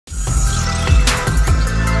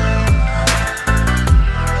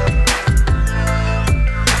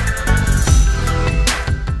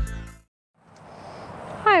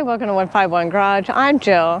welcome to 151 Garage. I'm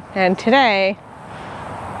Jill, and today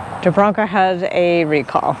the Bronco has a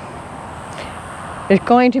recall. It's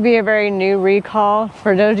going to be a very new recall.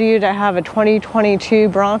 For those of you that have a 2022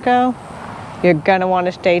 Bronco, you're gonna want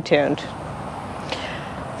to stay tuned.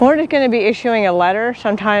 Ford is going to be issuing a letter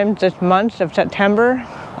sometime this month of September.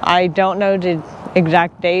 I don't know the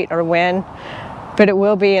exact date or when, but it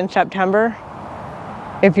will be in September.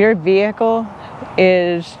 If your vehicle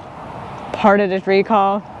is part of this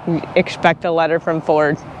recall, expect a letter from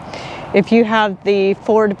Ford. If you have the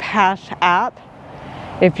Ford Pass app,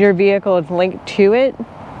 if your vehicle is linked to it,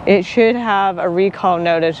 it should have a recall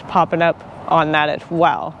notice popping up on that as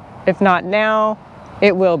well. If not now,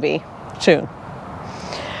 it will be soon.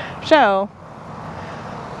 So,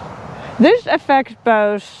 this affects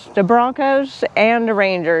both the Broncos and the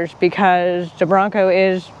Rangers because the Bronco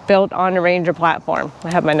is built on the Ranger platform.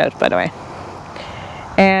 I have my notes, by the way.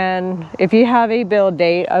 And if you have a build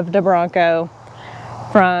date of the Bronco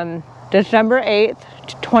from December 8th,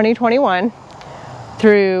 2021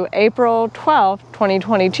 through April 12th,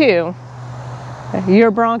 2022,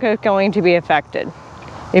 your Bronco is going to be affected.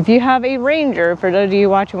 If you have a Ranger, for those of you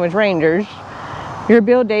watching with Rangers, your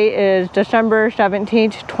build date is December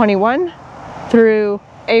 17th, 21 through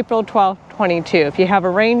April 12th, 22. If you have a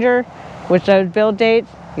Ranger with those build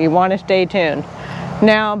dates, you want to stay tuned.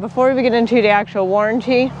 Now, before we get into the actual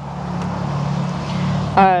warranty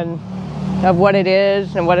of what it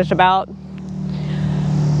is and what it's about,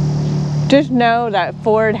 just know that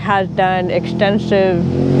Ford has done extensive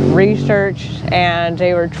research and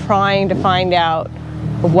they were trying to find out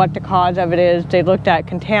what the cause of it is. They looked at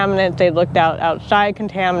contaminants, they looked at outside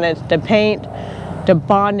contaminants, the paint, the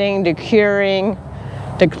bonding, the curing,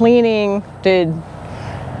 the cleaning, the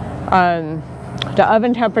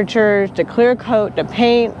oven temperatures, the clear coat, the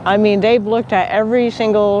paint. I mean, they've looked at every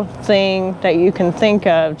single thing that you can think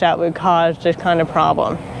of that would cause this kind of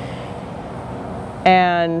problem.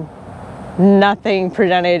 And nothing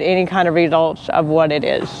presented any kind of results of what it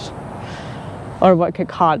is or what could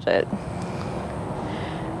cause it.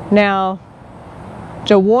 Now,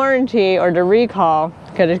 the warranty or the recall,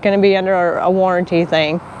 because it's going to be under a warranty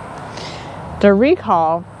thing, the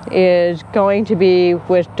recall is going to be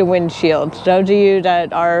with the windshield. Those of you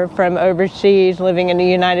that are from overseas living in the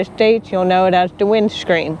United States, you'll know it as the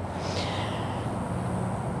windscreen.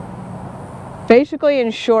 Basically,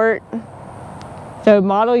 in short, the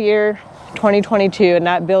model year 2022 and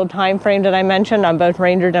that build time frame that I mentioned on both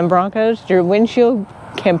Rangers and Broncos, your windshield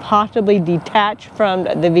can possibly detach from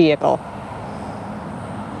the vehicle.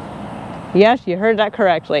 Yes, you heard that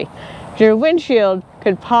correctly. Your windshield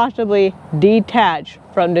could possibly detach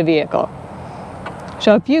from the vehicle.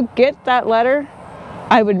 So if you get that letter,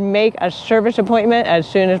 I would make a service appointment as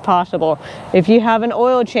soon as possible. If you have an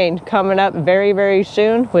oil change coming up very, very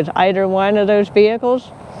soon with either one of those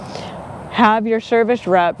vehicles, have your service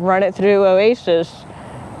rep run it through Oasis,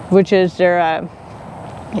 which is their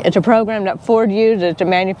it's a program that Ford uses to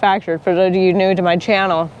manufacture. For those of you new to my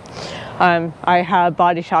channel, I have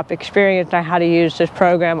body shop experience. I had to use this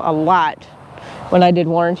program a lot when I did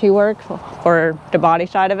warranty work for the body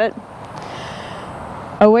side of it.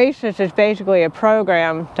 Oasis is basically a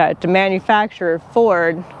program that the manufacturer,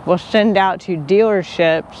 Ford, will send out to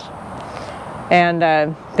dealerships,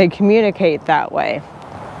 and they communicate that way.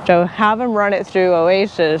 So have them run it through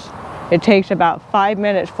Oasis. It takes about 5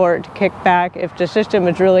 minutes for it to kick back. If the system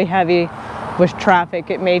is really heavy with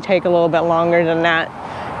traffic, it may take a little bit longer than that.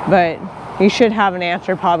 But you should have an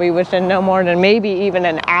answer probably within no more than maybe even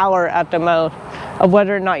an hour at the most of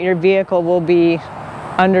whether or not your vehicle will be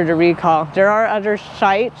under the recall. There are other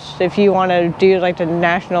sites if you want to do like the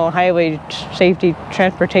National Highway Safety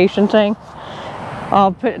Transportation thing.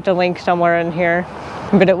 I'll put the link somewhere in here,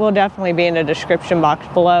 but it will definitely be in the description box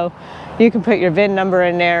below. You can put your VIN number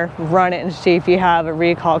in there, run it, and see if you have a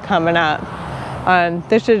recall coming up.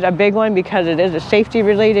 This is a big one because it is a safety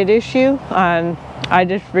related issue. I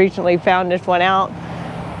just recently found this one out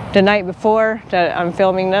the night before that I'm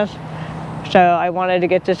filming this. So I wanted to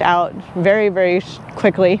get this out very, very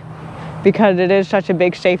quickly because it is such a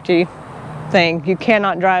big safety thing. You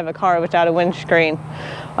cannot drive a car without a windscreen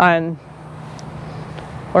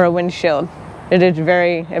or a windshield. It is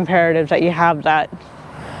very imperative that you have that.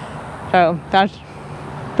 So that's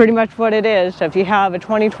pretty much what it is. So if you have a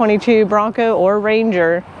 2022 Bronco or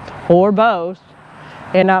Ranger or both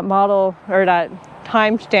in that model or that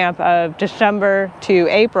timestamp of December to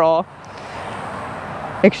April,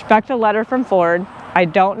 expect a letter from Ford. I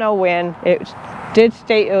don't know when. It did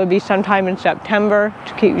state it would be sometime in September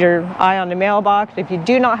to keep your eye on the mailbox. If you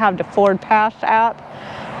do not have the Ford Pass app,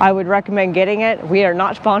 I would recommend getting it. We are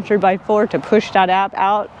not sponsored by Ford to push that app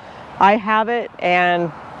out. I have it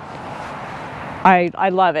and I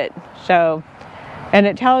love it. So, and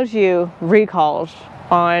it tells you recalls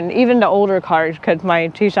on even the older cars, because my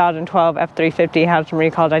 2012 F350 has some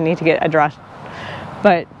recalls I need to get addressed.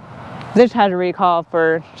 But this has a recall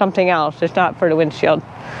for something else. It's not for the windshield.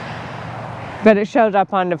 But it shows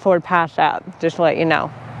up on the Ford Pass app, just to let you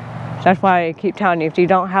know. That's why I keep telling you, if you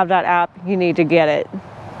don't have that app, you need to get it.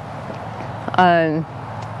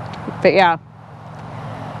 But yeah,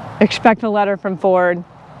 expect a letter from Ford.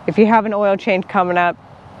 If you have an oil change coming up,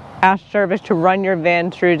 ask service to run your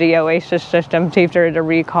VIN through the Oasis system, see if there is a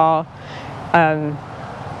recall. And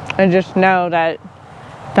just know that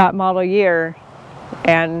that model year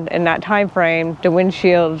and in that time frame, the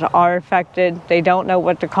windshields are affected. They don't know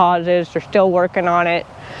what the cause is. They're still working on it.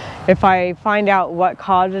 If I find out what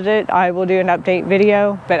causes it, I will do an update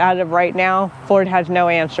video. But as of right now, Ford has no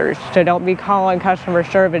answers. So don't be calling customer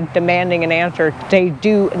service demanding an answer. They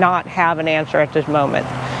do not have an answer at this moment.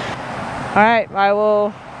 All right, I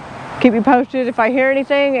will keep you posted if I hear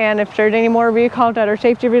anything. And if there's any more recalls that are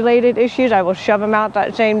safety related issues, I will shove them out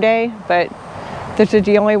that same day. But this is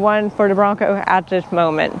the only one for the Bronco at this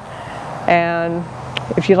moment. And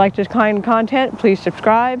if you like this kind of content, please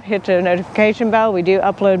subscribe, hit the notification bell. We do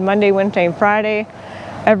upload Monday, Wednesday, and Friday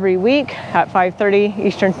every week at 5:30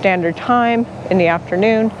 Eastern Standard Time in the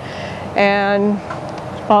afternoon. And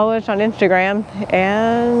follow us on Instagram.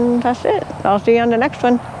 And that's it. I'll see you on the next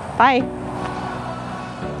one. Bye.